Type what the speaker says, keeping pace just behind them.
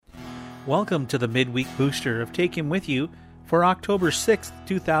Welcome to the Midweek Booster of Take Him With You for October 6th,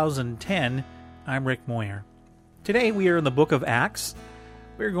 2010. I'm Rick Moyer. Today we are in the book of Acts.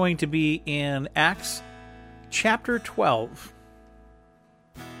 We're going to be in Acts chapter 12.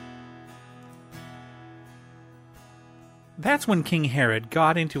 That's when King Herod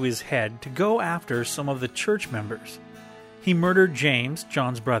got into his head to go after some of the church members. He murdered James,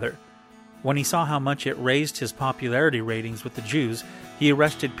 John's brother. When he saw how much it raised his popularity ratings with the Jews, he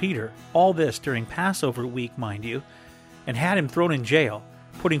arrested Peter, all this during Passover week, mind you, and had him thrown in jail,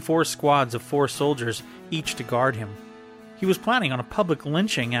 putting 4 squads of 4 soldiers each to guard him. He was planning on a public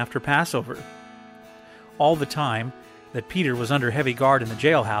lynching after Passover. All the time that Peter was under heavy guard in the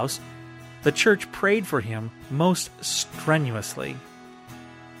jailhouse, the church prayed for him most strenuously.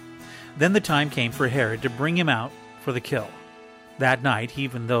 Then the time came for Herod to bring him out for the kill. That night,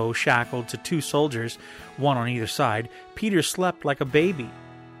 even though shackled to 2 soldiers, one on either side, Peter slept like a baby.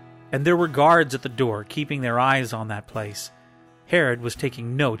 And there were guards at the door keeping their eyes on that place. Herod was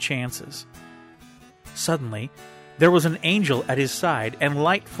taking no chances. Suddenly, there was an angel at his side, and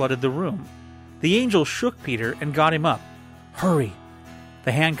light flooded the room. The angel shook Peter and got him up. "Hurry!"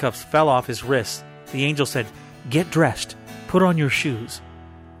 The handcuffs fell off his wrists. The angel said, "Get dressed. Put on your shoes."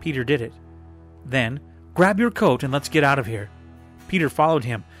 Peter did it. Then, "Grab your coat and let's get out of here." Peter followed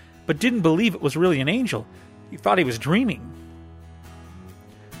him, but didn't believe it was really an angel. He thought he was dreaming.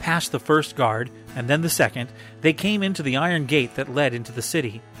 Past the first guard, and then the second, they came into the iron gate that led into the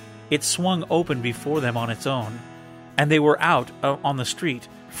city. It swung open before them on its own, and they were out on the street,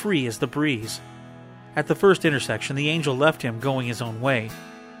 free as the breeze. At the first intersection, the angel left him going his own way.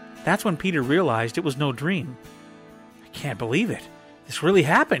 That's when Peter realized it was no dream. "I can't believe it. This really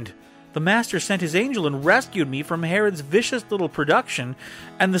happened. The Master sent his angel and rescued me from Herod's vicious little production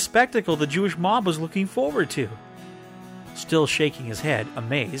and the spectacle the Jewish mob was looking forward to." Still shaking his head,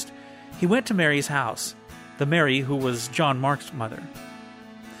 amazed, he went to Mary's house, the Mary who was John Mark's mother.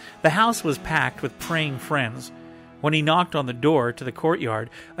 The house was packed with praying friends. When he knocked on the door to the courtyard,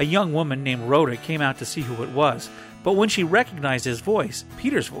 a young woman named Rhoda came out to see who it was. But when she recognized his voice,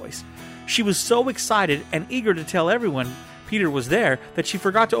 Peter's voice, she was so excited and eager to tell everyone Peter was there that she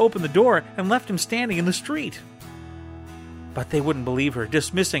forgot to open the door and left him standing in the street. But they wouldn't believe her,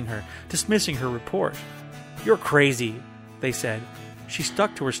 dismissing her report. "You're crazy," they said. She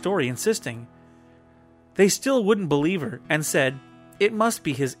stuck to her story, insisting. They still wouldn't believe her and said, "It must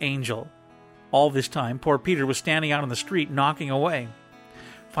be his angel." All this time, poor Peter was standing out on the street, knocking away.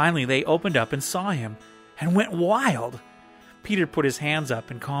 Finally, they opened up and saw him, and went wild. Peter put his hands up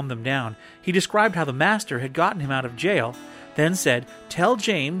and calmed them down. He described how the Master had gotten him out of jail, then said, "Tell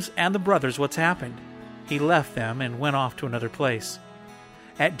James and the brothers what's happened." He left them and went off to another place.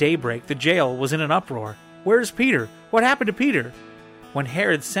 At daybreak, the jail was in an uproar. "Where's Peter? What happened to Peter?" When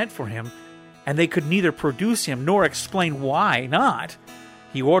Herod sent for him, and they could neither produce him nor explain why not,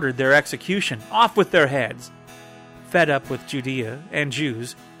 he ordered their execution. Off with their heads! Fed up with Judea and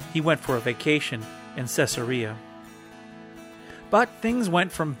Jews, he went for a vacation in Caesarea. But things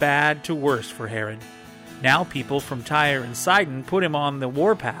went from bad to worse for Herod. Now people from Tyre and Sidon put him on the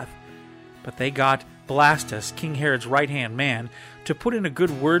warpath, but they got Blastus, King Herod's right-hand man, to put in a good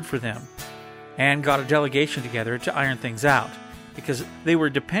word for them, and got a delegation together to iron things out, because they were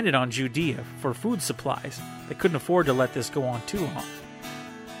dependent on Judea for food supplies. They couldn't afford to let this go on too long.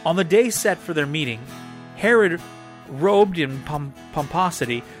 On the day set for their meeting, Herod, robed in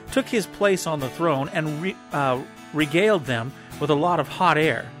pomposity, took his place on the throne and regaled them with a lot of hot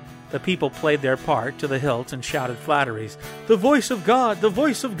air. The people played their part to the hilt and shouted flatteries. "The voice of God! The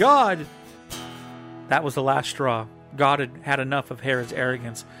voice of God!" That was the last straw. God had had enough of Herod's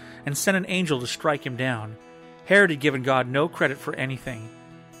arrogance and sent an angel to strike him down. Herod had given God no credit for anything.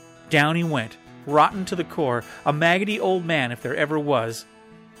 Down he went, rotten to the core, a maggoty old man if there ever was.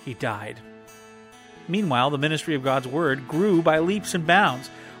 He died. Meanwhile, the ministry of God's word grew by leaps and bounds.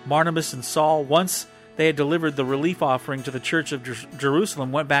 Barnabas and Saul, once they had delivered the relief offering to the church of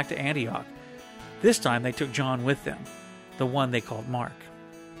Jerusalem, went back to Antioch. This time they took John with them, the one they called Mark.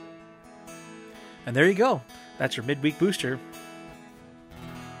 And there you go. That's your midweek booster.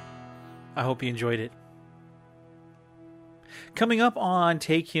 I hope you enjoyed it. Coming up on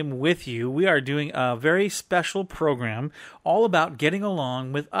Take Him With You, we are doing a very special program all about getting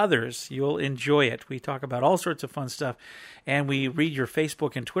along with others. You'll enjoy it. We talk about all sorts of fun stuff, and we read your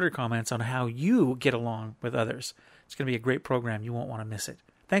Facebook and Twitter comments on how you get along with others. It's going to be a great program. You won't want to miss it.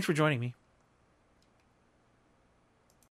 Thanks for joining me.